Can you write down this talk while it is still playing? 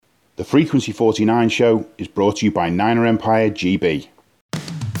The Frequency 49 show is brought to you by Niner Empire GB.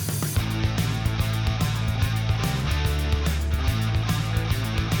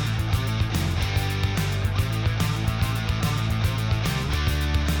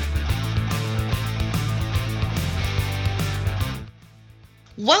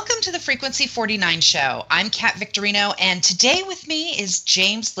 Welcome to the Frequency 49 show. I'm Kat Victorino, and today with me is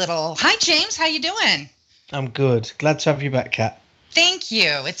James Little. Hi, James. How you doing? I'm good. Glad to have you back, Kat. Thank you.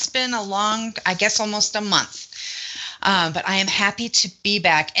 It's been a long, I guess almost a month. But I am happy to be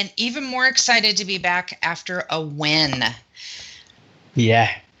back and even more excited to be back after a win. Yeah.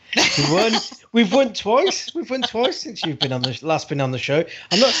 We've won twice. We've won twice since you've been on the show.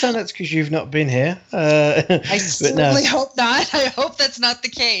 I'm not saying that's because you've not been here. I certainly hope not. I hope that's not the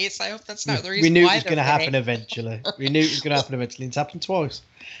case. I hope that's not the reason why. We knew it was going to happen eventually. It's happened twice.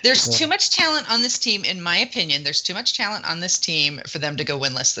 There's too much talent on this team, in my opinion. There's too much talent on this team for them to go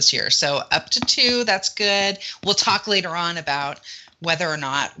winless this year. So up to 2, that's good. We'll talk later on about whether or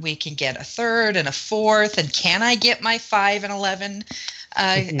not we can get a 3rd and a 4th, and can I get my 5-11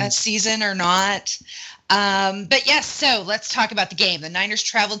 a season or not? But yes, so let's talk about the game. The Niners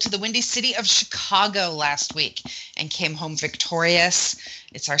traveled to the Windy City of Chicago last week and came home victorious.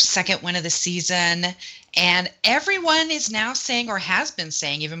 It's our 2nd win of the season. And everyone is now saying, or has been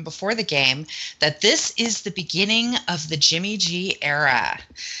saying even before the game, that this is the beginning of the Jimmy G era.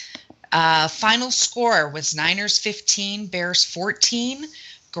 Final score was Niners 15, Bears 14.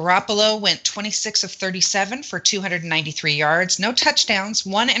 Garoppolo went 26 of 37 for 293 yards, no touchdowns,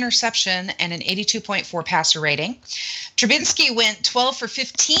 1 interception, and an 82.4 passer rating. Trubinsky went 12 for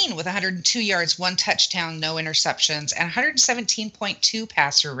 15 with 102 yards, 1 touchdown, no interceptions, and 117.2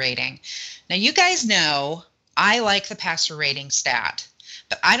 passer rating. Now, you guys know I like the passer rating stat,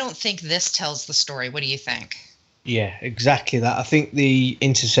 but I don't think this tells the story. What do you think? Yeah, exactly that. I think the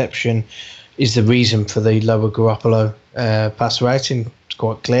interception is the reason for the lower Garoppolo passer rating.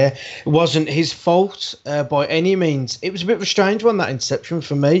 Quite clear. It wasn't his fault by any means. It was a bit of a strange one, that interception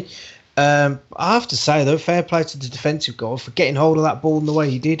for me. I have to say, though, fair play to the defensive guy for getting hold of that ball in the way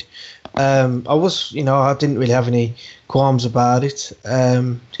he did. I didn't really have any qualms about it.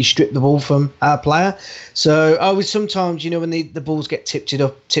 He stripped the ball from our player. So I was sometimes, when the balls get tipped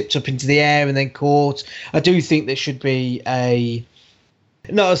up into the air and then caught, I do think there should be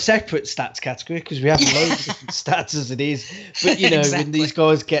not a separate stats category, because we have loads of different stats as it is. But, Exactly. When these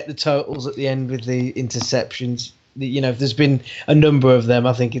guys get the totals at the end with the interceptions, if there's been a number of them,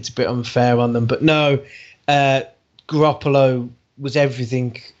 I think it's a bit unfair on them. But no, Garoppolo was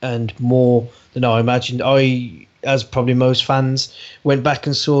everything and more than I imagined. I, as probably most fans, went back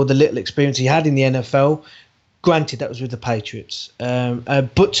and saw the little experience he had in the NFL. Granted, that was with the Patriots.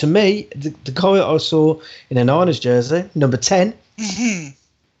 But to me, the guy that I saw in a Niners jersey, number 10,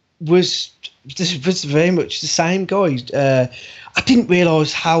 was very much the same guy. I didn't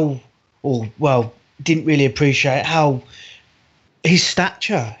realise didn't really appreciate how his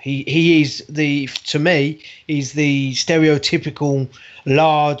stature. He's the stereotypical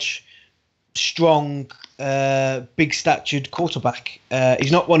large, strong, big-statured quarterback.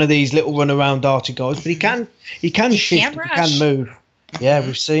 He's not one of these little run-around darty guys, but he can shift, he can move. Yeah,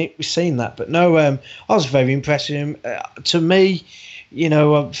 we've seen that. But no, I was very impressed with him. To me,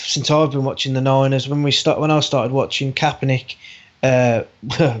 since I've been watching the Niners, when I started watching, Kaepernick,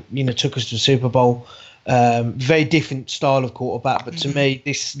 took us to the Super Bowl. Very different style of quarterback, but to me,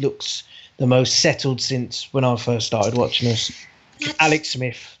 this looks the most settled since when I first started watching us. Alex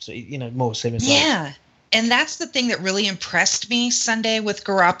Smith, so, more similar. Yeah. And that's the thing that really impressed me Sunday with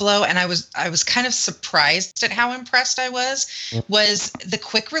Garoppolo, and I was kind of surprised at how impressed I was the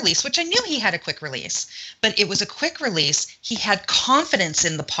quick release, which I knew he had a quick release, but it was a quick release. He had confidence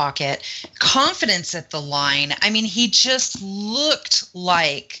in the pocket, confidence at the line. I mean, he just looked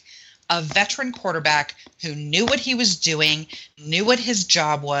like a veteran quarterback who knew what he was doing, knew what his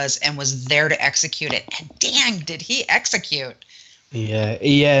job was, and was there to execute it. And dang, did he execute. Yeah,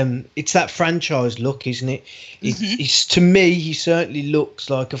 it's that franchise look, isn't it? It's, to me, he certainly looks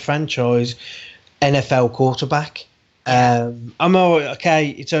like a franchise NFL quarterback. I'm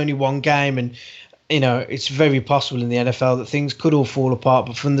okay. It's only one game, and it's very possible in the NFL that things could all fall apart.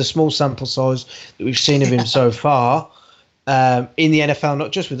 But from the small sample size that we've seen of him so far, in the NFL,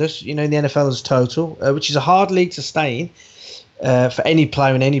 not just with us, in the NFL as total, which is a hard league to stay in. For any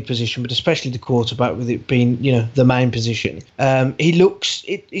player in any position, but especially the quarterback, with it being, the main position.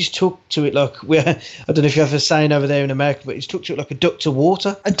 He's took to it like, I don't know if you have a saying over there in America, but he's took to it like a duck to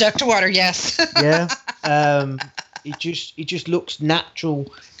water. A duck to water, yes. Yeah. He just looks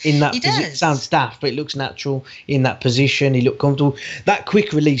natural in that position. It does. sounds daft, but it looks natural in that position. He looked comfortable. That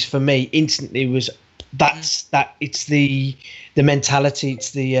quick release for me instantly was that. It's the mentality.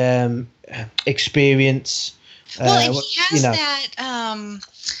 It's the experience. Well, and he has that.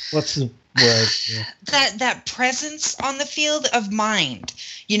 What's the word? Yeah. That presence on the field of mind.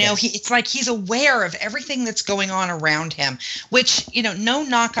 It's like he's aware of everything that's going on around him, which, no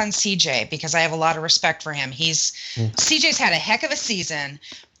knock on CJ, because I have a lot of respect for him. CJ's had a heck of a season,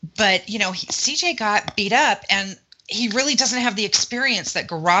 but, CJ got beat up, and he really doesn't have the experience that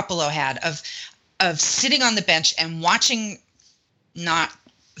Garoppolo had of sitting on the bench and watching not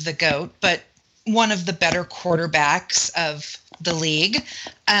the GOAT, but one of the better quarterbacks of the league,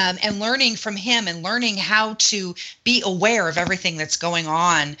 and learning from him and learning how to be aware of everything that's going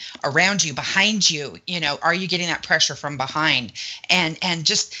on around you, behind you. Are you getting that pressure from behind? And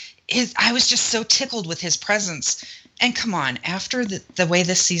just I was just so tickled with his presence. And come on, after the way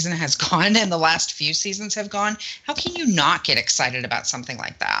this season has gone and the last few seasons have gone, how can you not get excited about something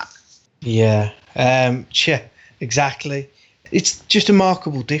like that? Yeah, exactly. It's just a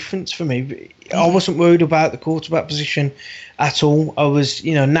remarkable difference for me. I wasn't worried about the quarterback position at all. I was,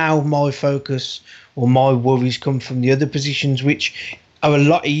 now my focus or my worries come from the other positions, which are a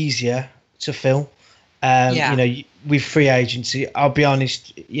lot easier to fill. With free agency, I'll be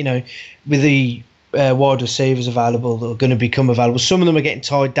honest, with the wide receivers available that are going to become available, some of them are getting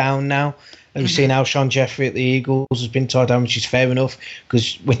tied down now. And we've seen Alshon Jeffrey at the Eagles has been tied down, which is fair enough,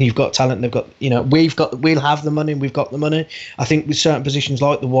 because when you've got talent, they've got, we'll have the money, we've got the money. I think with certain positions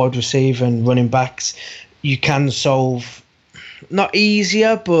like the wide receiver and running backs, you can solve, not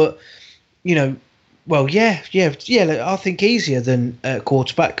easier, but, I think easier than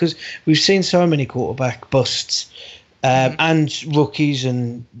quarterback, because we've seen so many quarterback busts and rookies,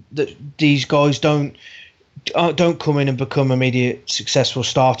 and these guys don't come in and become immediate successful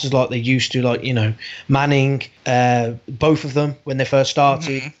starters like they used to, like Manning, both of them when they first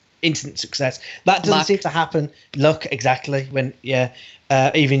started, instant success. That doesn't seem to happen. Luck, exactly. When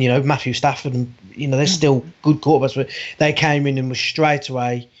even Matthew Stafford, and they're still good quarterbacks, but they came in and was straight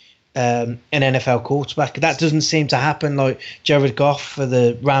away an NFL quarterback. That doesn't seem to happen. Like Jared Goff for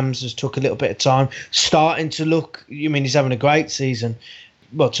the Rams has took a little bit of time, starting to look. He's having a great season.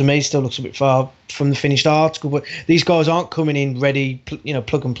 Well, to me, still looks a bit far from the finished article, but these guys aren't coming in ready,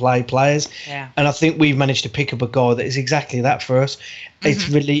 plug and play players. Yeah. And I think we've managed to pick up a guy that is exactly that for us. It's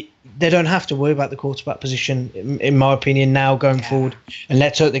really, they don't have to worry about the quarterback position, in my opinion, now going forward. And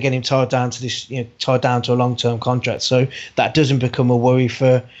let's hope they get him tied down to this, tied down to a long-term contract, so that doesn't become a worry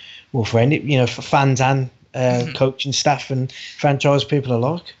for any, for fans and coaching staff and franchise people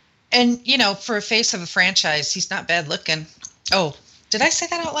alike. And for a face of a franchise, he's not bad looking. Oh. Did I say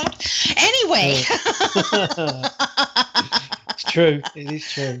that out loud? Anyway. It's true. It is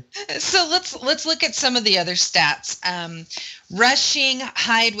true. So let's look at some of the other stats. Rushing,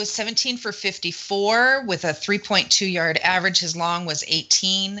 Hyde was 17 for 54 with a 3.2 yard average. His long was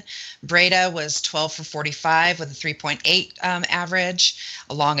 18. Breda was 12 for 45 with a 3.8 average,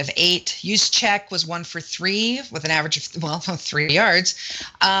 a long of 8. Juszczyk was 1 for 3 with an average of 3 yards.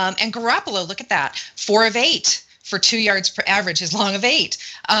 And Garoppolo, look at that, 4 of 8. For 2 yards per average, his long of 8.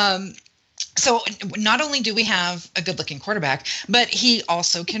 So not only do we have a good-looking quarterback, but he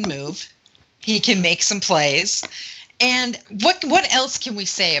also can move. He can make some plays. And what else can we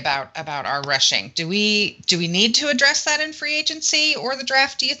say about our rushing? Do we need to address that in free agency or the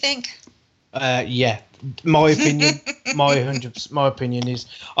draft, do you think? Yeah. My opinion, my opinion is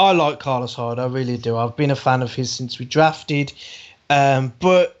I like Carlos Hyde. I really do. I've been a fan of his since we drafted.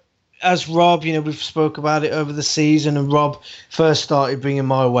 But as Rob, we've spoke about it over the season, and Rob first started bringing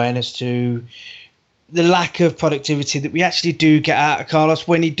my awareness to the lack of productivity that we actually do get out of Carlos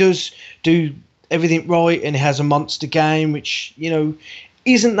when he does do everything right and he has a monster game, which,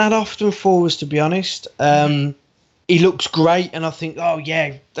 isn't that often for us, to be honest. He looks great, and I think, oh,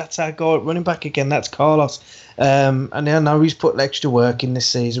 yeah, that's our guy running back again. That's Carlos. And I know he's put extra work in this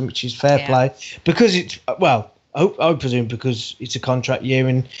season, which is fair play, because it's, I presume because it's a contract year,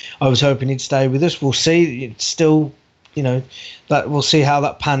 and I was hoping he'd stay with us. We'll see. It's still, that we'll see how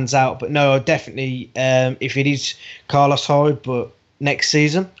that pans out. But no, definitely, if it is Carlos Hyde, but next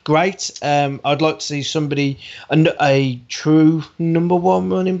season, great. I'd like to see somebody, a true number one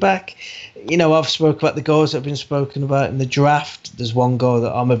running back. I've spoken about the guys that have been spoken about in the draft. There's one guy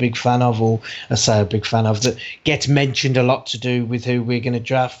that I'm a big fan of, or I say a big fan of, that gets mentioned a lot to do with who we're going to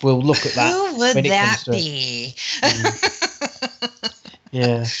draft. We'll look at that. Who would that be?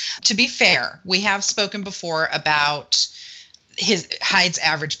 Yeah. To be fair, we have spoken before about his Hyde's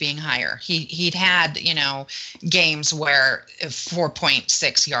average being higher. He'd had, games where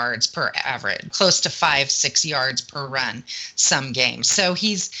 4.6 yards per average, close to 5-6 yards per run some games. So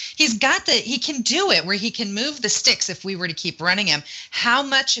he's got he can do it where he can move the sticks if we were to keep running him. How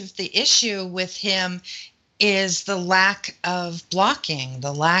much of the issue with him is the lack of blocking,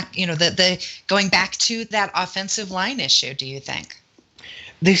 the lack, the going back to that offensive line issue, do you think?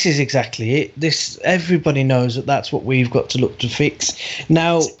 This is exactly it. Everybody knows that's what we've got to look to fix.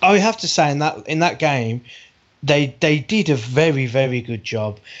 Now, I have to say in that game, they did a very, very good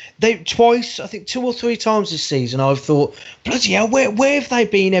job. They twice, I think 2 or 3 times this season, I've thought, bloody hell, where have they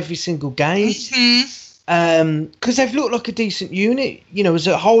been every single game? Mm-hmm. Because they've looked like a decent unit, as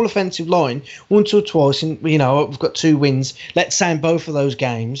a whole offensive line, once or twice, and we've got 2 wins. Let's say in both of those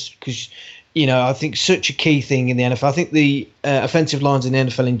games, because I think such a key thing in the NFL. I think the offensive lines in the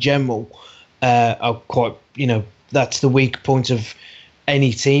NFL in general are quite, that's the weak point of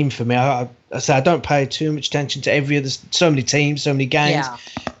any team for me. I say I don't pay too much attention to so many teams, so many games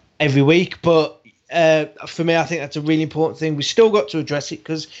every week. But for me, I think that's a really important thing. We still got to address it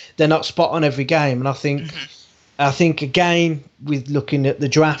because they're not spot on every game. And I think again, with looking at the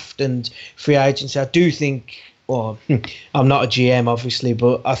draft and free agency, I do think. Well, I'm not a GM, obviously,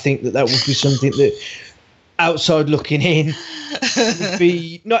 but I think that would be something that, outside looking in, would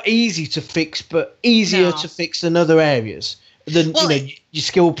be not easy to fix, but easier to fix than other areas. Than your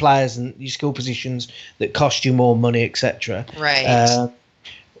skill players and your skill positions that cost you more money, etc. Right.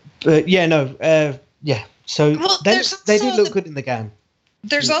 But So they did look good in the game.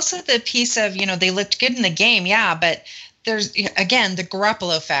 There's also the piece of they looked good in the game, but there's again the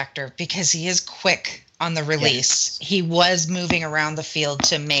Garoppolo factor because he is quick on the release. Yes. He was moving around the field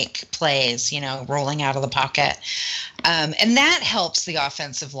to make plays, rolling out of the pocket. And that helps the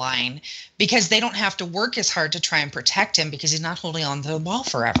offensive line because they don't have to work as hard to try and protect him because he's not holding on to the ball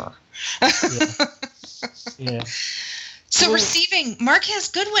forever. Yeah. So receiving, Marquez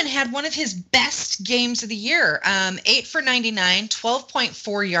Goodwin had one of his best games of the year. 8 for 99,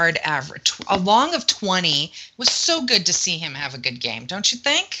 12.4 yard average, a long of 20. It was so good to see him have a good game, don't you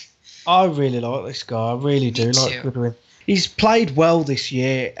think? I really like this guy. I really do like Goodwin. He's played well this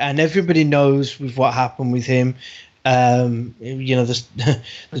year, and everybody knows with what happened with him. The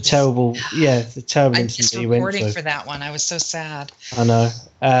terrible incident he went through. For that one. I was so sad. I know.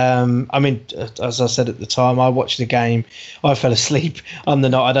 As I said at the time, I watched the game. I fell asleep on the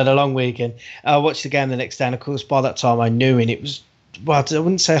night. I'd had a long weekend. I watched the game the next day, and of course, by that time, I knew, and it was. Well, I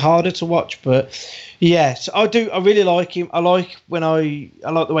wouldn't say harder to watch, but yes, I do. I really like him. I like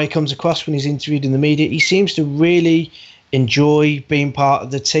the way he comes across when he's interviewed in the media. He seems to really enjoy being part of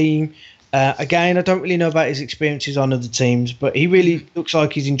the team. Again, I don't really know about his experiences on other teams, but he really looks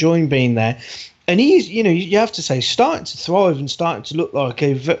like he's enjoying being there. And he's, you have to say, starting to thrive and starting to look like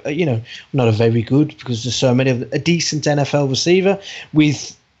not a very good because there's so many of a decent NFL receiver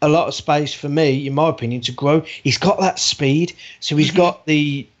with a lot of space for me, in my opinion, to grow. He's got that speed, so he's got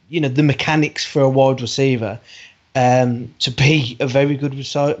the mechanics for a wide receiver to be a very good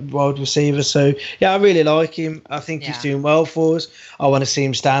wide receiver. So I really like him. I think he's doing well for us. I want to see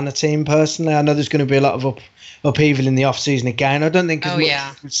him stay on the team personally. I know there's going to be a lot of upheaval in the off season again. I don't think as much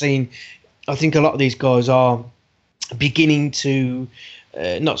as we've seen. I think a lot of these guys are beginning to.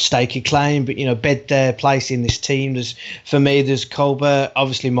 Not stake a claim, but bed their place in this team. There's Colbert,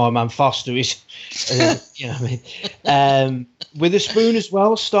 obviously my man Foster is, Witherspoon as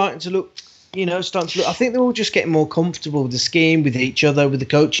well, starting to look. I think they're all just getting more comfortable with the scheme, with each other, with the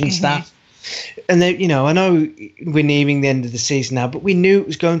coaching staff. And they, I know we're nearing the end of the season now, but we knew it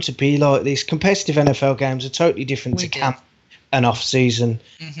was going to be like this. Competitive NFL games are totally different to camp and off-season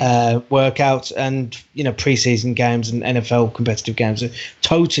workouts, and pre-season games and NFL competitive games are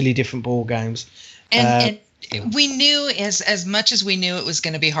totally different ball games. And we knew as much as we knew it was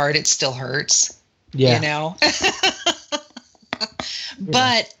going to be hard, it still hurts. Yeah.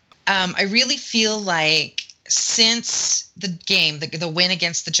 But I really feel like since the game, the win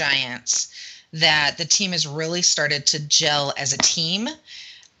against the Giants, that the team has really started to gel as a team.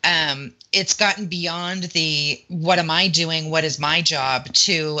 It's gotten beyond the what am I doing, what is my job,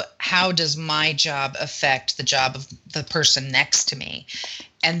 to how does my job affect the job of the person next to me.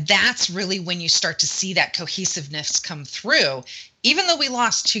 And that's really when you start to see that cohesiveness come through. Even though we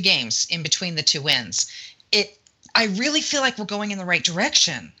lost 2 games in between the 2 wins, I really feel like we're going in the right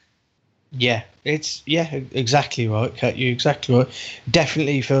direction. Yeah, exactly right, Kat. You're exactly right.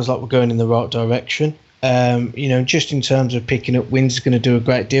 Definitely feels like we're going in the right direction. Just in terms of picking up wins is going to do a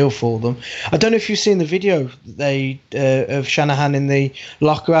great deal for them. I don't know if you've seen the video of Shanahan in the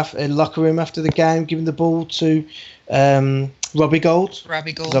locker room after the game, giving the ball to Robbie Gould.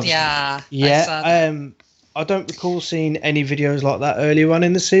 Robbie Gould, yeah. Yeah. I don't recall seeing any videos like that earlier on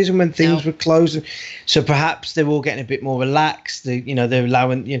in the season when things were closing. So perhaps they're all getting a bit more relaxed. They're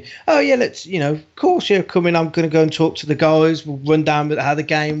allowing, oh yeah, let's, of course, come in. I'm going to go and talk to the guys. We'll run down with how the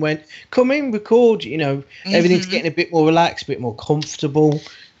game went. Come in, record. Everything's getting a bit more relaxed, a bit more comfortable.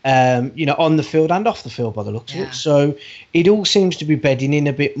 On the field and off the field by the looks of it. So it all seems to be bedding in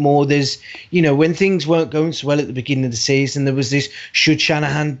a bit more. There's, when things weren't going so well at the beginning of the season, there was this, should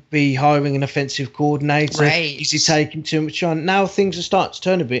Shanahan be hiring an offensive coordinator? Right. Is he taking too much on? Now things are starting to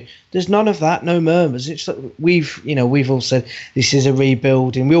turn a bit. There's none of that, no murmurs. It's like we've all said this is a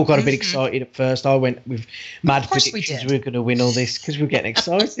rebuild, and we all got a bit excited at first. I went with mad predictions we were going to win all this because we're getting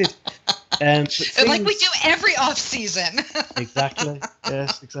excited. Like we do every off season. Exactly.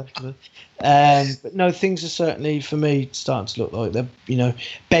 Yes, exactly. But no, things are certainly for me starting to look like they're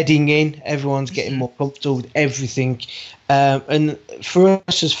bedding in. Everyone's getting more comfortable with everything, and for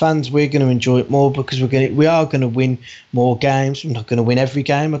us as fans, we're going to enjoy it more because we are going to win more games. We're not going to win every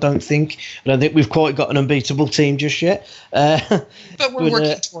game, I don't think. We've quite got an unbeatable team just yet. But we're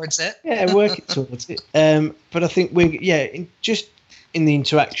working towards it. Yeah, working towards it. But I think in the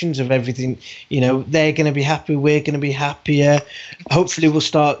interactions of everything, they're going to be happy, we're going to be happier. Hopefully we'll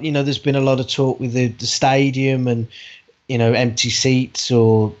start, there's been a lot of talk with the stadium and, empty seats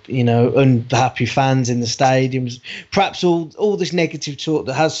or, unhappy fans in the stadiums. Perhaps all this negative talk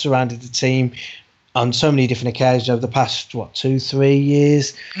that has surrounded the team on so many different occasions over the past, 2-3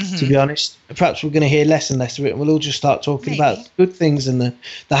 years, to be honest. Perhaps we're going to hear less and less of it, and we'll all just start talking about good things and the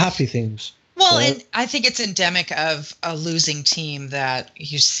happy things. Well, and I think it's endemic of a losing team that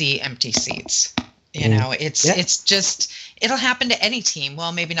you see empty seats. It's just, it'll happen to any team.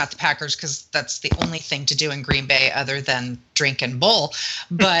 Well, maybe not the Packers because that's the only thing to do in Green Bay other than drink and bowl.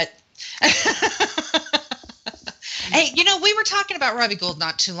 But hey, we were talking about Robbie Gould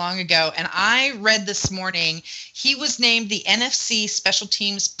not too long ago, and I read this morning he was named the NFC Special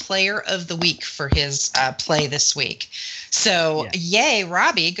Teams Player of the Week for his play this week. So, Yay,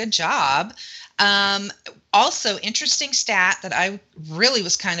 Robbie, good job. Also, interesting stat that I really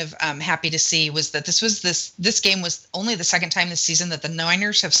was kind of happy to see was that this game was only the second time this season that the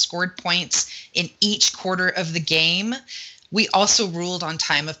Niners have scored points in each quarter of the game. We also ruled on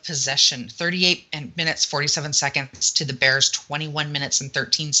time of possession, 38 minutes, 47 seconds to the Bears, 21 minutes and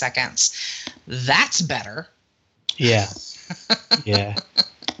 13 seconds. That's better. Yeah. Yeah.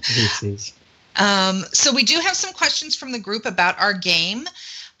 This is. So we do have some questions from the group about our game.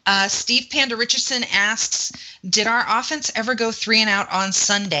 Steve Panda Richardson asks, did our offense ever go 3-and-out on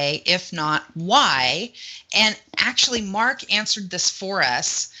Sunday? If not, why? And actually, Mark answered this for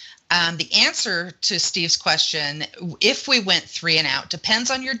us. The answer to Steve's question, if we went 3-and-out,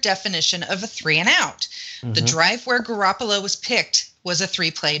 depends on your definition of a 3-and-out. The drive where Garoppolo was picked was a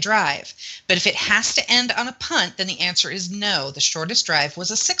 3-play drive. But if it has to end on a punt, then the answer is no. The shortest drive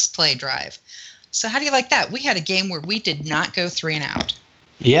was a 6-play drive. So how do you like that? We had a game where we did not go 3-and-out.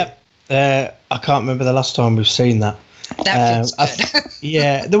 Yep. I can't remember the last time we've seen that. That feels good.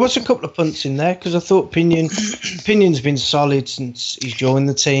 Yeah, there was a couple of punts in there because I thought Pinion's been solid since he's joined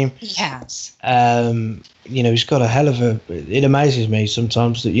the team. He has. He's got a hell of a. It amazes me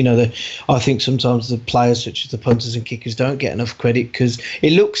sometimes that I think sometimes the players such as the punters and kickers don't get enough credit because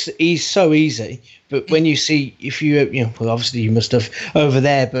it looks he's so easy. But when you see, well, obviously you must have over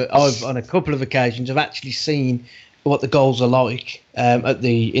there, but I've on a couple of occasions I've actually seen what the goals are like at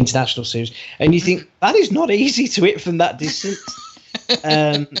the international series, and you think that is not easy to hit from that distance.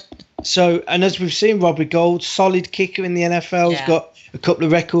 And as we've seen, Robbie Gould, solid kicker in the NFL, has got a couple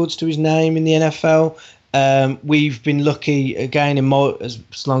of records to his name in the NFL. We've been lucky again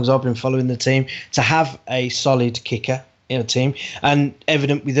as long as I've been following the team to have a solid kicker in a team, and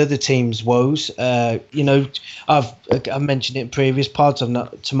evident with other teams' woes. I've mentioned it in previous pods. I've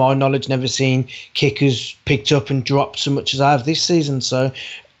not, to my knowledge, never seen kickers picked up and dropped so much as I have this season. So,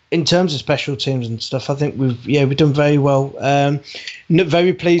 in terms of special teams and stuff, I think we've done very well.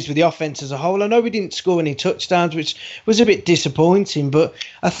 Very pleased with the offense as a whole. I know we didn't score any touchdowns, which was a bit disappointing, but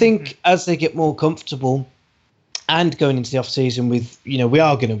I think as they get more comfortable and going into the off-season with, we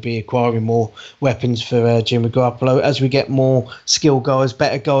are going to be acquiring more weapons for Jimmy Garoppolo. As we get more skill guys,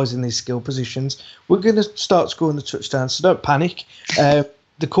 better guys in these skill positions, we're going to start scoring the touchdowns, so don't panic.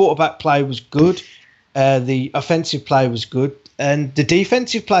 The quarterback play was good. The offensive play was good. And the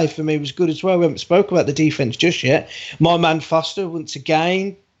defensive play for me was good as well. We haven't spoken about the defense just yet. My man Foster, once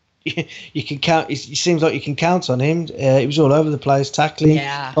again, you can count. It seems like you can count on him. He was all over the place, tackling.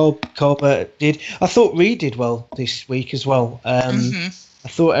 Yeah. Colbert did. I thought Reed did well this week as well. I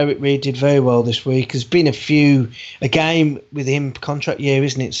thought Eric Reid did very well this week. There's been a game with him contract year,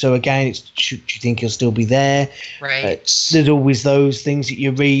 isn't it? So again, do you think he'll still be there? Right. There's always those things that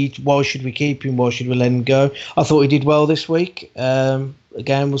you read. Why should we keep him? Why should we let him go? I thought he did well this week.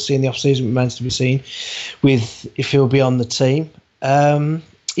 Again, we'll see in the off-season. It remains to be seen with if he'll be on the team.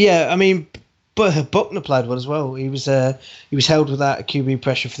 But Buckner played well as well. He was held without QB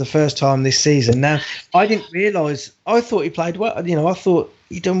pressure for the first time this season. Now, I didn't realise. I thought he played well. I thought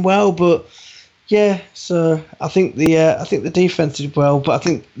he done well, but yeah. So I think the defense did well, but I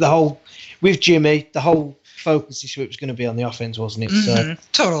think with Jimmy, the whole focus this week was going to be on the offense, wasn't it? Mm-hmm.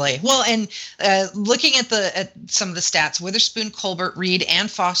 Totally. Well, and looking at some of the stats, Witherspoon, Colbert, Reed,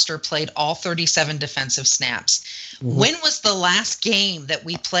 and Foster played all 37 defensive snaps. Mm-hmm. When was the last game that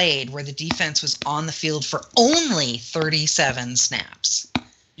we played where the defense was on the field for only 37 snaps?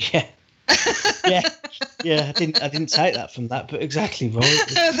 Yeah. Yeah. I didn't take that from that, but exactly right.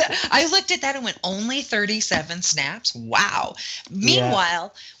 I looked at that and went, only 37 snaps? Wow.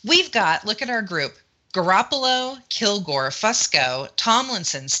 Meanwhile, we've got, look at our group, Garoppolo, Kilgore, Fusco,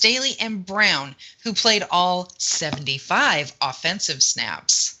 Tomlinson, Staley, and Brown, who played all 75 offensive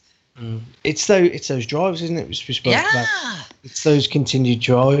snaps. It's those drives, isn't it? We spoke about. It's those continued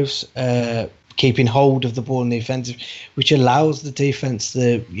drives, keeping hold of the ball in the offensive, which allows the defense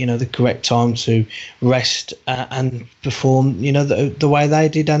the correct time to rest and perform. The way they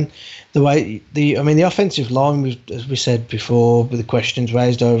did, and the way the offensive line was, as we said before, with the questions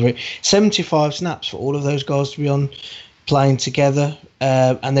raised over it, 75 snaps for all of those guys to be on playing together.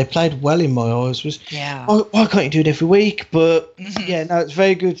 And they played well in my eyes. Why can't you do it every week? But it's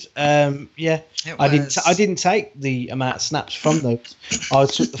very good. I didn't take the amount of snaps from those. I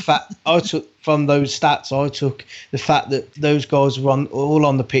took from those stats. I took the fact that those guys were all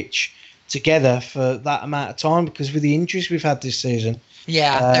on the pitch together for that amount of time, because with the injuries we've had this season.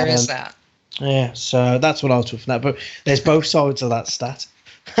 Yeah, there is that. Yeah, so that's what I took from that. But there's both sides of that stat.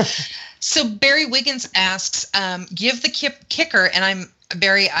 So Barry Wiggins asks, give the kicker, and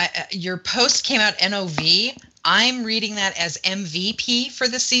your post came out NOV. I'm reading that as MVP for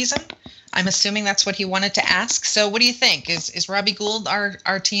the season. I'm assuming that's what he wanted to ask. So what do you think? Is Robbie Gould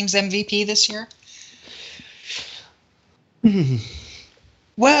our team's MVP this year?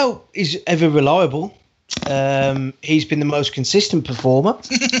 Well, he's ever reliable. He's been the most consistent performer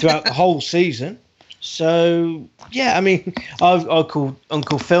throughout the whole season. So, yeah, I called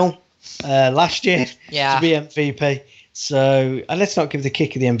Uncle Phil last year to be MVP. So, and let's not give the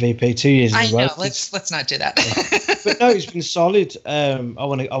kicker the MVP 2 years in a row. I know. Let's not do that. But no, he's been solid. I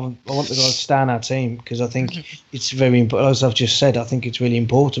want the guys to stay on our team, because I think it's very important. As I've just said, I think it's really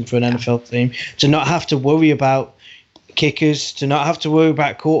important for an NFL team to not have to worry about kickers, to not have to worry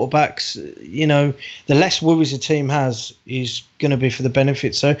about quarterbacks. The less worries a team has is going to be for the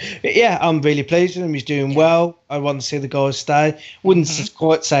benefit. So, yeah, I'm really pleased with him. He's doing well. I want to see the guys stay. Wouldn't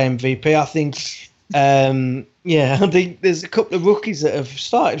quite say MVP. I think, I think there's a couple of rookies that have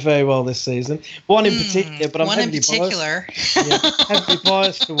started very well this season. One in particular, but I'm heavily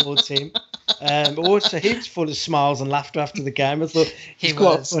biased towards him. But also, he was full of smiles and laughter after the game. I thought he's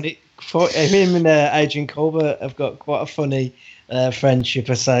quite funny. Him and Adrian Colbert have got quite a funny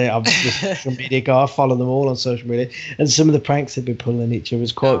friendship. I say, I'm just a social media guy. I follow them all on social media, and some of the pranks they've been pulling each other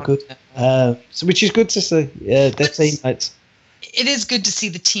is quite good. Which is good to see. Yeah, their teammates. It is good to see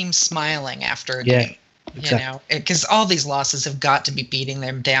the team smiling after a game. Exactly. Because all these losses have got to be beating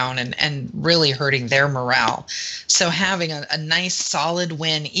them down and really hurting their morale. So having a nice solid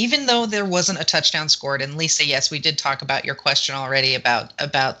win, even though there wasn't a touchdown scored. And Lisa, yes, we did talk about your question already about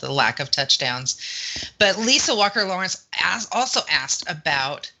the lack of touchdowns. But Lisa Walker-Lawrence also asked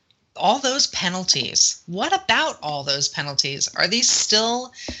about all those penalties. What about all those penalties? Are these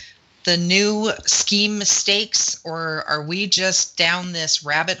still the new scheme mistakes, or are we just down this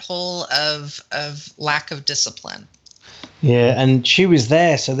rabbit hole of lack of discipline? Yeah, and she was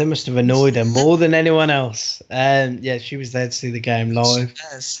there, so they must have annoyed her more than anyone else. And she was there to see the game live.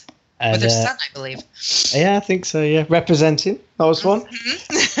 She was. With her son, I believe. Yeah, I think so, yeah. Representing. That was one.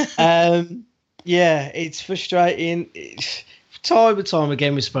 It's frustrating. Time and time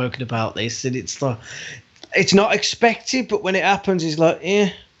again we've spoken about this, and it's not expected, but when it happens, it's like,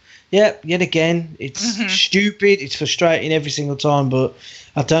 yet again, it's stupid. It's frustrating every single time, but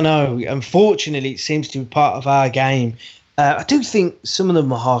I don't know. Unfortunately, it seems to be part of our game. I do think some of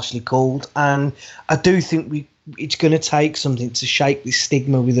them are harshly called, and I do think it's going to take something to shake this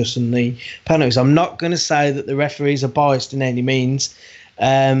stigma with us and the penalties. I'm not going to say that the referees are biased in any means,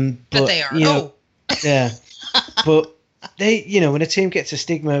 but they are. But they, when a team gets a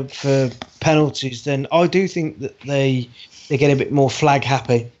stigma for penalties, then I do think that they they get a bit more flag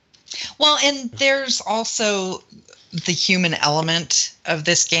happy. Well, and there's also the human element of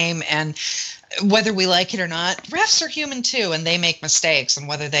this game, and whether we like it or not, refs are human too, and they make mistakes, and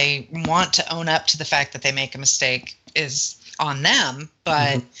whether they want to own up to the fact that they make a mistake is on them.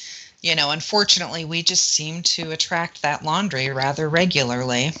 But unfortunately, we just seem to attract that laundry rather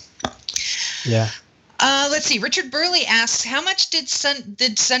regularly. Yeah. Let's see. Richard Burley asks, how much did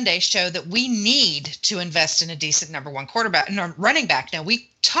Sunday show that we need to invest in a decent number one running back? Now, we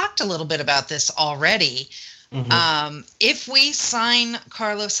talked a little bit about this already. If we sign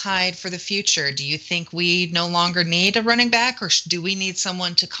Carlos Hyde for the future, do you think we no longer need a running back, or do we need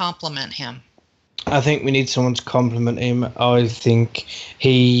someone to complement him? I think we need someone to complement him.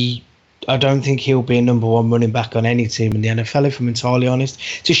 I don't think he'll be a number one running back on any team in the NFL, if I'm entirely honest.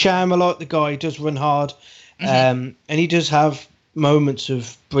 It's a shame. I like the guy. He does run hard. And he does have moments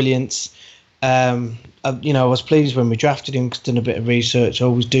of brilliance. I was pleased when we drafted him because I've done a bit of research. I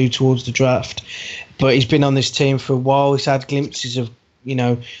always do towards the draft. But he's been on this team for a while. He's had glimpses of,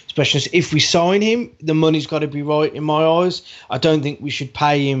 especially if we sign him, the money's got to be right in my eyes. I don't think we should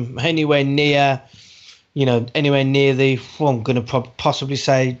pay him anywhere near the, I'm going to possibly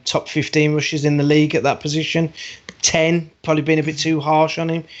say top 15 rushers in the league at that position. 10, probably been a bit too harsh on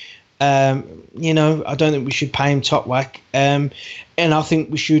him. I don't think we should pay him top whack. And I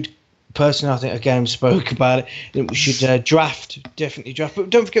think we should, personally, I think again spoke about it, I think we should definitely draft. But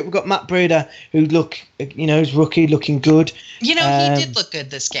don't forget, we've got Matt Breida, who is rookie, looking good. He did look good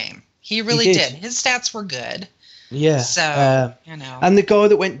this game. He really did. His stats were good. Yeah. So, And the guy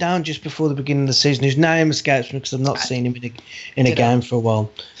that went down just before the beginning of the season, whose name escapes me because I've not seen him in a game for a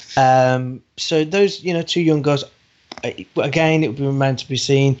while. So those, two young guys, again, it would be remain to be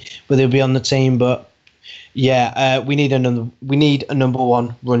seen whether they'll be on the team. But we need a number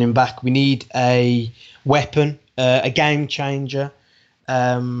one running back. We need a weapon, a game changer.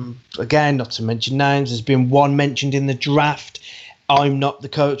 Again, not to mention names. There's been one mentioned in the draft. I'm not the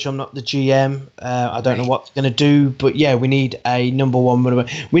coach. I'm not the GM. I don't know what they're going to do. But, we need a number one runner.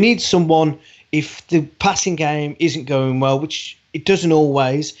 We need someone, if the passing game isn't going well, which it doesn't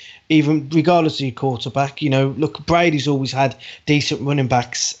always, even regardless of your quarterback. Look, Brady's always had decent running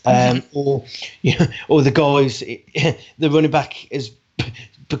backs. Or the guys, the running back has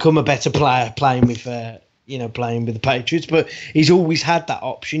become a better player playing with the Patriots, but he's always had that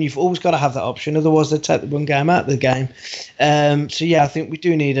option. You've always got to have that option, otherwise they take the run game out of the game. I think we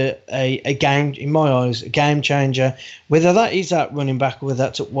do need a game, in my eyes, a game changer, whether that is at running back or whether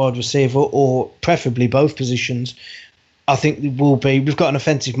that's at wide receiver or preferably both positions. I think it will be. We've got an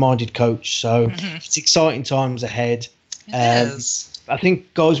offensive-minded coach, so it's exciting times ahead. It is. I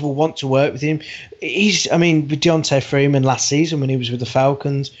think guys will want to work with him. With Deontay Freeman last season when he was with the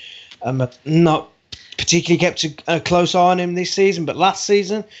Falcons, not particularly kept a close eye on him this season, but last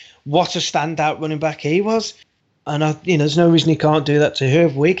season, what a standout running back he was. And there's no reason he can't do that to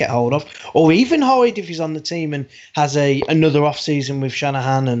whoever we get hold of, or even Hyde if he's on the team and has another off season with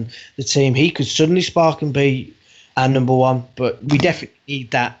Shanahan and the team. He could suddenly spark and be our number one, but we definitely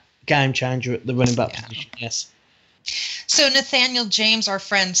need that game changer at the running back position. Yes. So Nathaniel James, our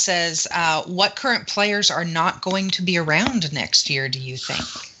friend, says, what current players are not going to be around next year, do you think?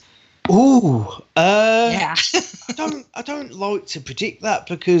 I don't like to predict that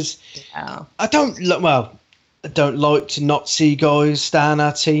because I don't like to not see guys stay on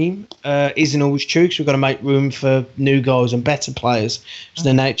our team. Isn't always true because we've got to make room for new guys and better players. It's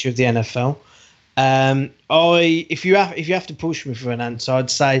the nature of the NFL. If you have to push me for an answer, I'd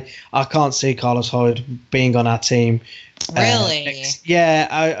say I can't see Carlos Hyde being on our team. Really?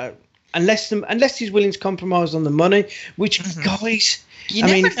 Unless he's willing to compromise on the money, which guys. You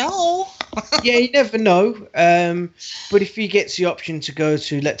never know. You never know. But if he gets the option to go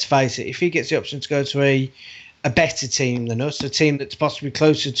to, let's face it, if he gets the option to go to a better team than us, a team that's possibly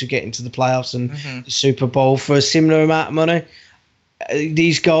closer to getting to the playoffs and the Super Bowl for a similar amount of money,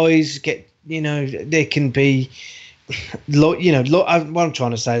 these guys get, they can be, what I'm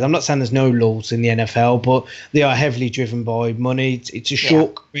trying to say is I'm not saying there's no laws in the NFL, but they are heavily driven by money. It's a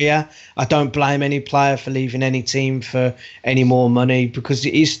short career. I don't blame any player for leaving any team for any more money because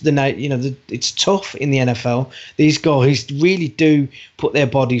it is it's tough in the NFL. These guys really do put their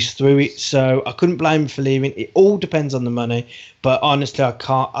bodies through it, so I couldn't blame them for leaving. It all depends on the money, but honestly, I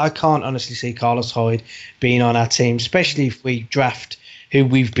can't honestly see Carlos Hyde being on our team, especially if we draft who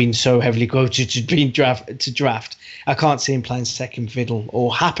we've been so heavily quoted to draft. I can't see him playing second fiddle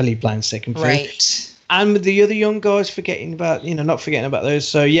or happily playing second fiddle. Right. And with the other young guys not forgetting about those.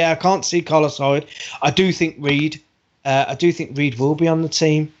 So, I can't see Carlos Hyde. I do think Reed will be on the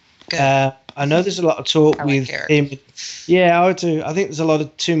team. I know there's a lot of talk I with like him. Yeah, I do. I think there's a lot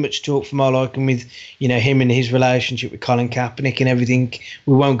of too much talk for my liking with, him and his relationship with Colin Kaepernick and everything.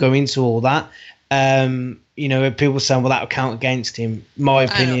 We won't go into all that. People saying, well, that'll count against him. My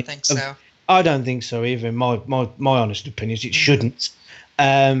opinion. I don't think so. I don't think so either. In my honest opinion is it shouldn't.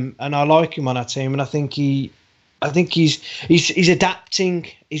 And I like him on our team, and I think he's adapting.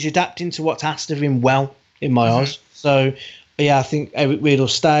 He's adapting to what's asked of him well, in my eyes. So, yeah, I think Eric Reid will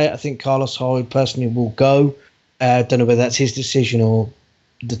stay. I think Carlos Hyde personally will go. Don't know whether that's his decision or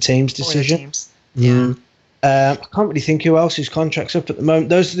the team's decision. Yeah. I can't really think who else's contract's up at the moment.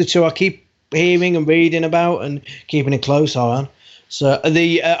 Those are the two I keep hearing and reading about and keeping a close eye on. So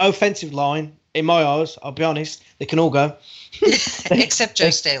the offensive line, in my eyes, I'll be honest, they can all go. Except Joe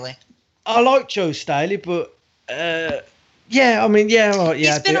Staley. I like Joe Staley, but right, yeah.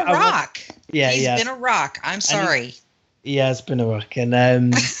 He's been a rock. He's been a rock. I'm sorry. He has been a rock. And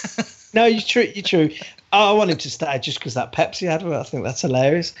no, you're true. I want him to stay just because that Pepsi advert. I think that's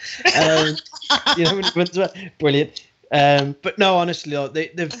hilarious. When he runs away, brilliant. But no, honestly,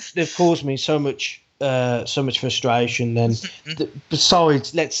 they've caused me so much frustration. And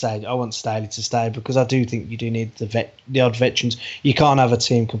besides, let's say I want Staley to stay because I do think you do need the odd veterans. You can't have a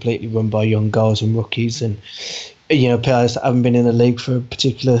team completely run by young guys and rookies and players that haven't been in the league for a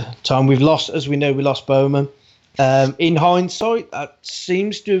particular time. We lost Bowman. In hindsight, that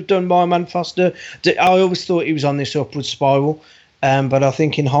seems to have done my man Foster. I always thought he was on this upward spiral, but I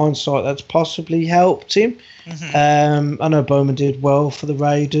think in hindsight that's possibly helped him. I know Bowman did well for the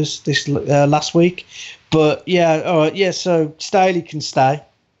Raiders this last week, but all right, so Staley can stay.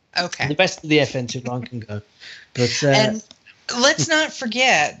 Okay. The rest of the offensive line can go, but and let's not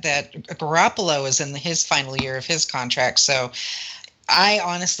forget that Garoppolo is in his final year of his contract, so.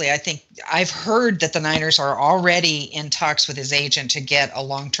 I think I've heard that the Niners are already in talks with his agent to get a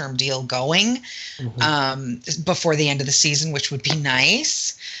long-term deal going before the end of the season, which would be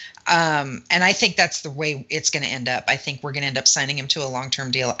nice. And I think that's the way it's going to end up. I think we're going to end up signing him to a long-term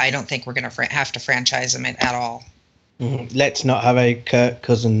deal. I don't think we're going to have to franchise him at all. Let's not have a Kirk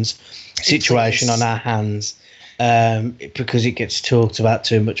Cousins situation on our hands because it gets talked about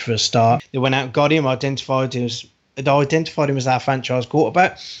too much for a start. They went out and got him, identified him as our franchise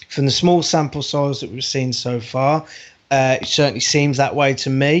quarterback. From the small sample size that we've seen so far, it certainly seems that way to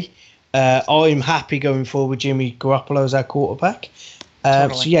me. I'm happy going forward with Jimmy Garoppolo as our quarterback.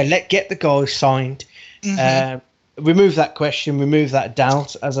 Totally. So let's get the guy signed. Remove that question, remove that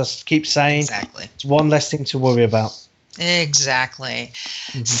doubt. As I keep saying, exactly. It's one less thing to worry about. Exactly.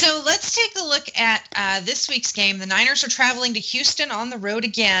 So let's take a look at this week's game. The Niners are traveling to Houston on the road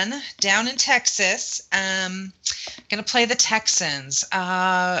again, down in Texas. Going to play the Texans.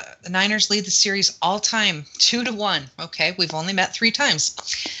 The Niners lead the series all time 2-1. Okay, we've only met 3 times.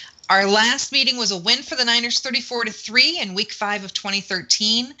 Our last meeting was a win for the Niners, 34-3 in Week 5 of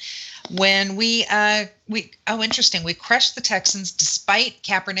 2013. When we crushed the Texans despite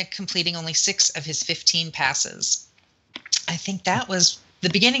Kaepernick completing only 6 of his 15 passes. I think that was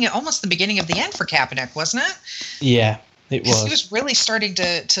almost the beginning of the end for Kaepernick, wasn't it? Yeah, it was. He was really starting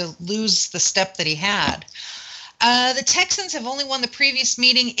to lose the step that he had. The Texans have only won the previous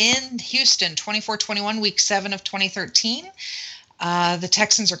meeting in Houston, 24-21, Week 7 of 2013. The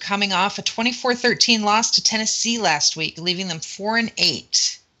Texans are coming off a 24-13 loss to Tennessee last week, leaving them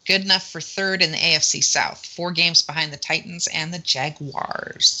 4-8. Good enough for third in the AFC South, 4 games behind the Titans and the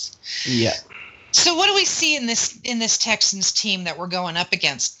Jaguars. Yeah. So what do we see in this Texans team that we're going up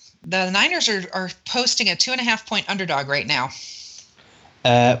against? The Niners are posting a 2.5-point underdog right now.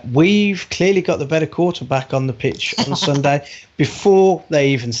 We've clearly got the better quarterback on the pitch on Sunday before they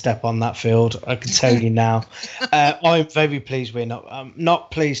even step on that field. I can tell you now. I'm very pleased I'm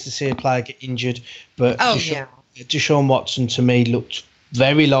not pleased to see a player get injured, but Deshaun Watson to me looked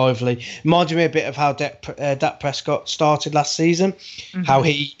very lively. Reminded me a bit of how Dak Prescott started last season, how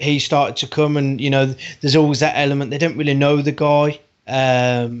he started to come and, there's always that element. They don't really know the guy.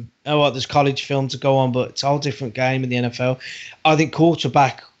 There's college film to go on, but it's a whole different game in the NFL. I think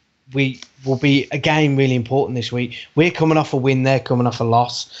quarterback will be a game really important this week. We're coming off a win, they're coming off a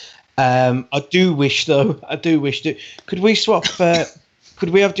loss. I do wish that could we swap? Could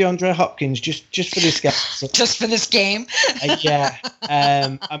we have DeAndre Hopkins just for this game? Just for this game? Yeah.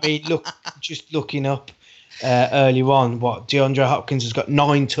 I mean, just looking up earlier on, DeAndre Hopkins has got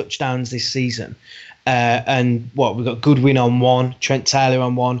 9 touchdowns this season. And we've got Goodwin on 1, Trent Taylor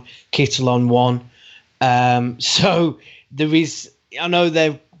on 1, Kittle on 1. So there is, I know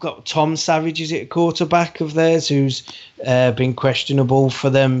they've got Tom Savage, is it a quarterback of theirs, who's been questionable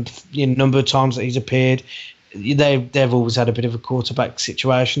for them number of times that he's appeared. They've always had a bit of a quarterback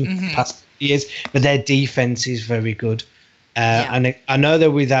situation, years, but their defense is very good. And I know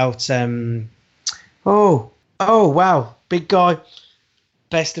they're without. Oh wow, big guy,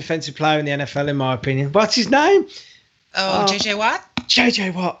 best defensive player in the NFL in my opinion. What's his name? JJ Watt.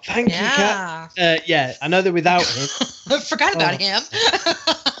 JJ Watt, thank you, Kat. I know they're without him. I forgot about him.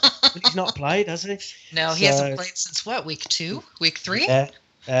 But he's not played, has he? No, he hasn't played since what? Week 2? Week 3?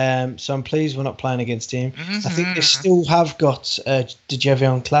 Yeah. So I'm pleased we're not playing against him. I think they still have got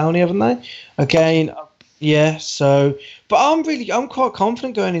Jadeveon Clowney, haven't they? Again, yeah. So, but I'm quite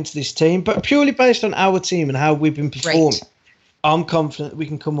confident going into this team, but purely based on our team and how we've been performing, I'm confident that we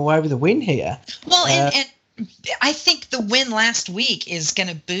can come away with a win here. Well, and I think the win last week is going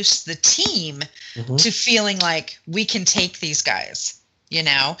to boost the team to feeling like we can take these guys.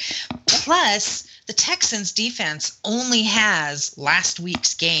 Plus the Texans defense only has last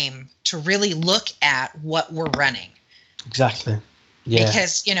week's game to really look at what we're running. Exactly. Yeah.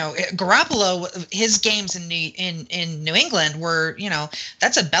 Because, Garoppolo, his games in New England were,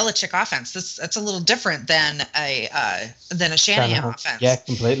 that's a Belichick offense. That's a little different than a Shanahan offense. Yeah,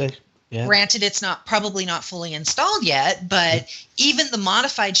 completely. Yeah. Granted, it's probably not fully installed yet, but even the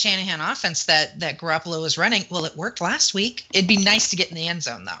modified Shanahan offense that Garoppolo was running, well, it worked last week. It'd be nice to get in the end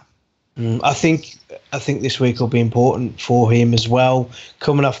zone, though. I think this week will be important for him as well.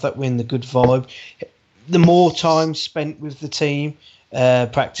 Coming off that win, the good vibe, the more time spent with the team,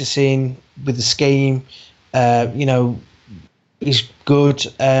 practicing with the scheme, is good.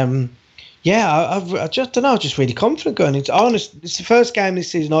 I just don't know. I'm just really confident going into. Honest, it's the first game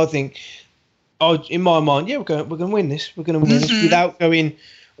this season. I think, in my mind, we're going to win this. We're going to win this without going.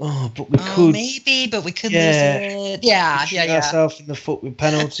 But we could maybe, but we could lose it. Yeah. Ourselves in the foot with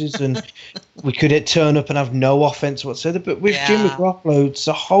penalties, and we could turn up and have no offense whatsoever. But with Jimmy Garoppolo, it's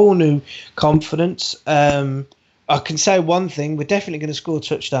a whole new confidence. I can say one thing: we're definitely going to score a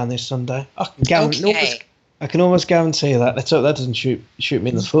touchdown this Sunday. I can guarantee. Okay. I can almost guarantee that. Let's hope that doesn't shoot me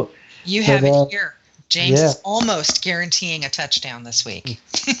in the foot. You have it here. James is almost guaranteeing a touchdown this week.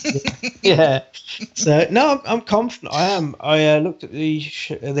 Yeah. So no, I'm confident. I am. I looked at the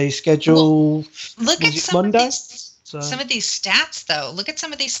schedule. Look at some of these stats, though. Look at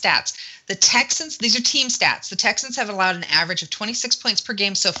some of these stats. The Texans. These are team stats. The Texans have allowed an average of 26 points per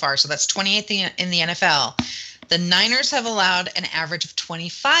game so far. So that's 28th in the NFL. The Niners have allowed an average of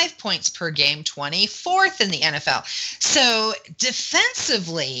 25 points per game, 24th in the NFL. So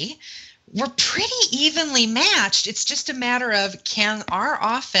defensively, we're pretty evenly matched. It's just a matter of, can our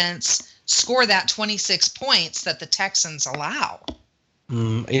offense score that 26 points that the Texans allow?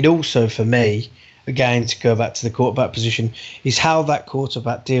 It also, for me, again, to go back to the quarterback position, is how that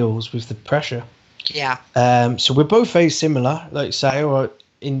quarterback deals with the pressure. Yeah. So we're both very similar, like you say, or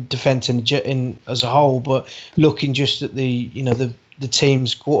in defence in as a whole, but looking just at the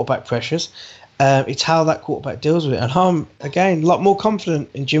team's quarterback pressures, it's how that quarterback deals with it. And I'm again a lot more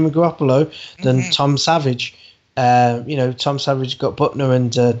confident in Jimmy Garoppolo than Tom Savage. Tom Savage got Butner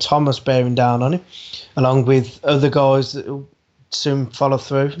and Thomas bearing down on him, along with other guys that will soon follow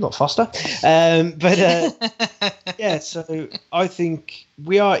through. Not Foster, So I think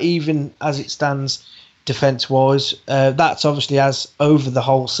we are even as it stands. Defense-wise, that's obviously as over the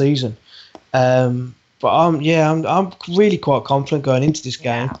whole season, but I'm really quite confident going into this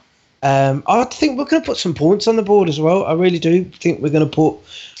game. I think we're going to put some points on the board as well. I really do think we're going to put.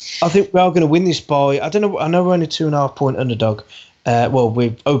 I think we are going to win this by. I don't know. I know we're only 2.5 point underdog.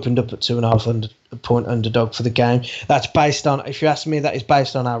 We've opened up at 2.5 point underdog for the game. That's based on. If you ask me, that is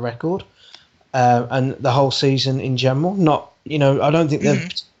based on our record and the whole season in general. Not, I don't think they've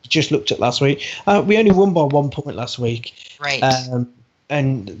just looked at last week. We only won by 1 point last week. Right.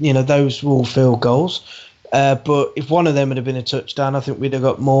 And those were all field goals. But if one of them had been a touchdown, I think we'd have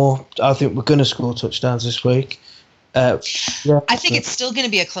got more. I think we're going to score touchdowns this week. I think it's still going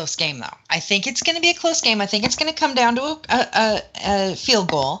to be a close game, though. I think it's going to be a close game. I think it's going to come down to a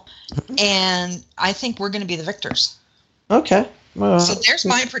field goal, and I think we're going to be the victors. Okay. Well, so there's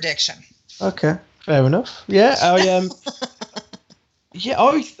my prediction. Okay, fair enough. Yeah, I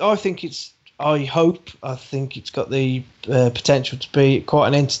I think it's. I think it's got the potential to be quite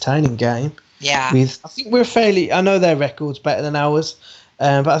an entertaining game. Yeah. I think we're fairly. I know their record's better than ours,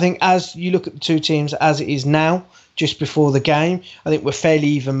 but I think as you look at the two teams as it is now, just before the game, I think we're fairly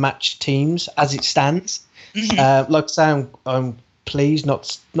even matched teams as it stands. Like I say, I'm pleased,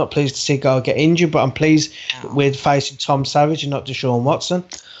 not pleased to see a guy get injured, but I'm pleased that we're facing Tom Savage and not Deshaun Watson.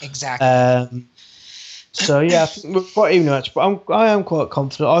 Exactly. So yeah, I think we're quite even matched, but I am quite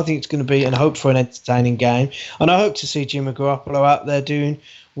confident. I think it's going to be, and hope for an entertaining game, and I hope to see Jimmy Garoppolo out there doing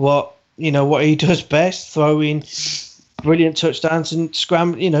what he does best, throwing brilliant touchdowns and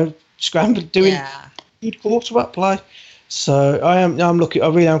scrambling, doing good quarterback play. So I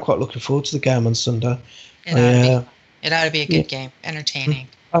really am quite looking forward to the game on Sunday. It ought to be a good game, entertaining.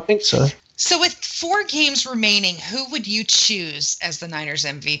 I think so. So with 4 games remaining, who would you choose as the Niners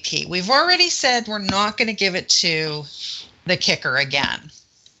MVP? We've already said we're not going to give it to the kicker again.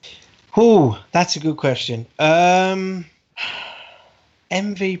 Oh, that's a good question. MVP.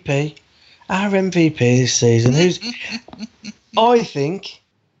 Our MVP this season. I think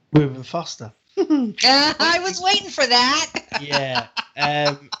Reuben Foster. I was waiting for that. Yeah.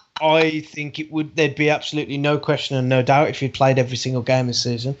 I think there'd be absolutely no question and no doubt if he'd played every single game this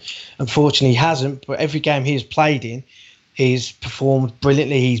season. Unfortunately, he hasn't, but every game he has played in, he's performed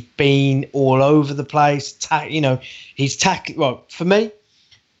brilliantly. He's been all over the place. He's tackling. Well, for me,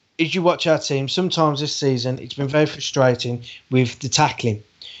 as you watch our team, sometimes this season, it's been very frustrating with the tackling.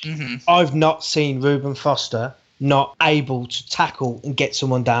 Mm-hmm. I've not seen Reuben Foster not able to tackle and get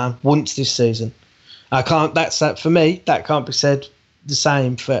someone down once this season. I can't. For me. That can't be said the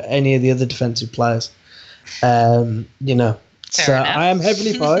same for any of the other defensive players. So enough. I am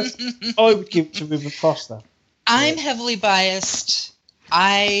heavily biased. I would give it to Reuben Foster. I'm heavily biased.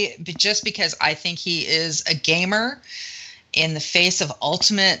 Just because I think he is a gamer in the face of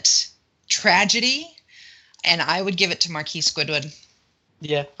ultimate tragedy, and I would give it to Marquise Goodwin.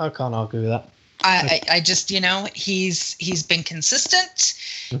 Yeah, I can't argue with that. I just, he's been consistent.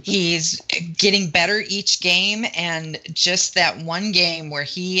 He's getting better each game. And just that one game where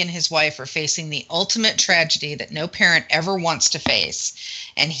he and his wife are facing the ultimate tragedy that no parent ever wants to face.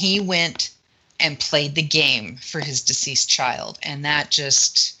 And he went and played the game for his deceased child. And that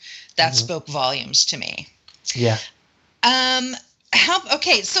spoke volumes to me. Yeah.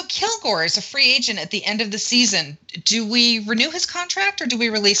 So Kilgore is a free agent at the end of the season. Do we renew his contract or do we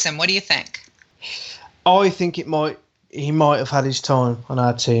release him? What do you think? I think he might have had his time on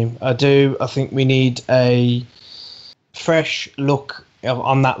our team. I do. I think we need a fresh look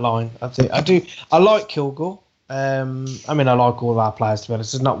on that line. I do. I like Kilgore. I like all of our players, to be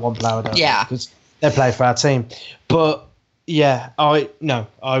honest. There's not one player I don't like because they play for our team. But yeah, I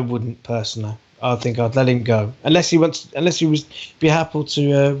wouldn't personally. I think I'd let him go unless he was be happy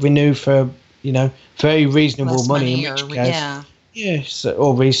to renew for very reasonable money. In which case,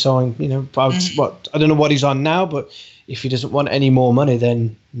 or re-sign. I don't know what he's on now, but if he doesn't want any more money,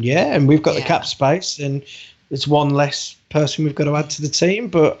 then and we've got the cap space, and it's one less person we've got to add to the team.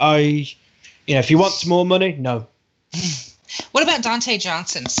 But if he wants more money, no. What about Dante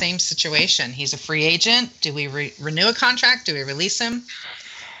Johnson? Same situation. He's a free agent. Do we renew a contract? Do we release him?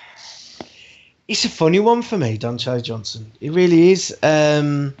 It's a funny one for me, Dante Johnson. It really is.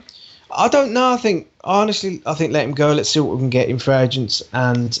 I don't know. I think let him go. Let's see what we can get in free agents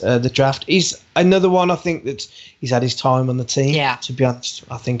and the draft. He's another one. I think that he's had his time on the team. Yeah. To be honest,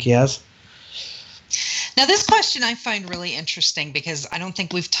 I think he has. Now, this question I find really interesting because I don't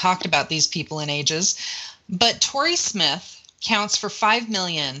think we've talked about these people in ages. But Torrey Smith counts for $5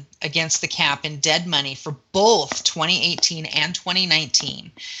 million against the cap in dead money for both 2018 and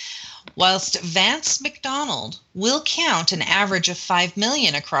 2019. Whilst Vance McDonald will count an average of $5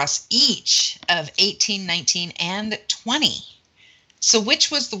 million across each of 18, 19, and 20. So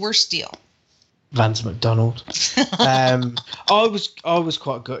which was the worst deal? Vance McDonald. I was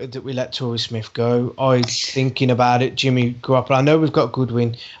quite gutted that we let Torrey Smith go. Thinking about it, Jimmy Garoppolo. I know we've got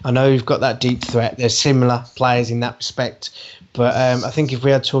Goodwin. I know we've got that deep threat. They're similar players in that respect. But I think if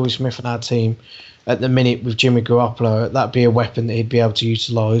we had Torrey Smith on our team at the minute with Jimmy Garoppolo, that'd be a weapon that he'd be able to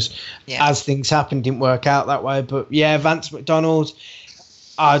utilise. Yeah. As things happened, didn't work out that way. But yeah, Vance McDonald.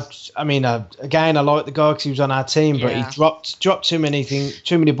 I like the guy because he was on our team, but he dropped too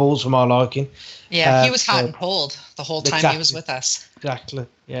many balls for my liking. Yeah, he was hot and cold the whole time he was with us. Exactly.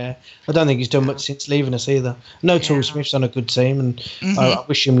 Yeah, I don't think he's done much since leaving us either. No, Torrey Smith's on a good team, and I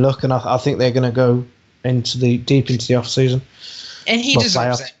wish him luck. And I think they're going to go deep into the off season. And he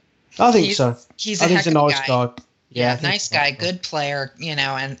deserves it. I think so. He's a nice guy. Yeah, nice guy, good player,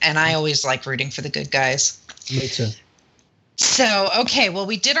 and I always like rooting for the good guys. Me too. So, okay, well,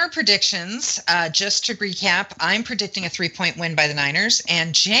 we did our predictions. Just to recap, I'm predicting a 3-point win by the Niners,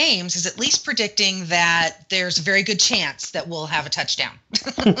 and James is at least predicting that there's a very good chance that we'll have a touchdown.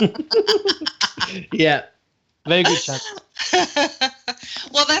 Yeah, very good chance.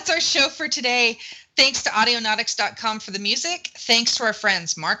 Well, that's our show for today. Thanks to Audionautics.com for the music. Thanks to our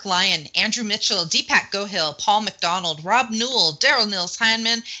friends Mark Lyon, Andrew Mitchell, Deepak Gohill, Paul McDonald, Rob Newell, Daryl Nils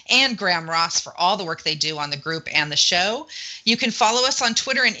Heineman, and Graham Ross for all the work they do on the group and the show. You can follow us on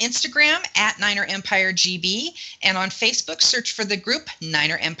Twitter and Instagram at Niner Empire GB, and on Facebook, search for the group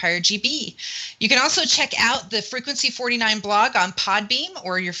Niner Empire GB. You can also check out the Frequency 49 blog on Podbeam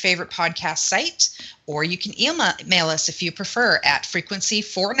or your favorite podcast site, or you can email us if you prefer at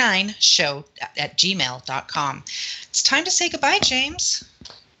frequency49show@gmail.com. It's time to say goodbye, James.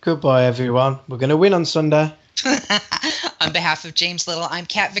 Goodbye, everyone. We're going to win on Sunday. On behalf of James Little, I'm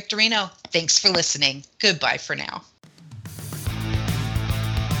Kat Victorino. Thanks for listening. Goodbye for now.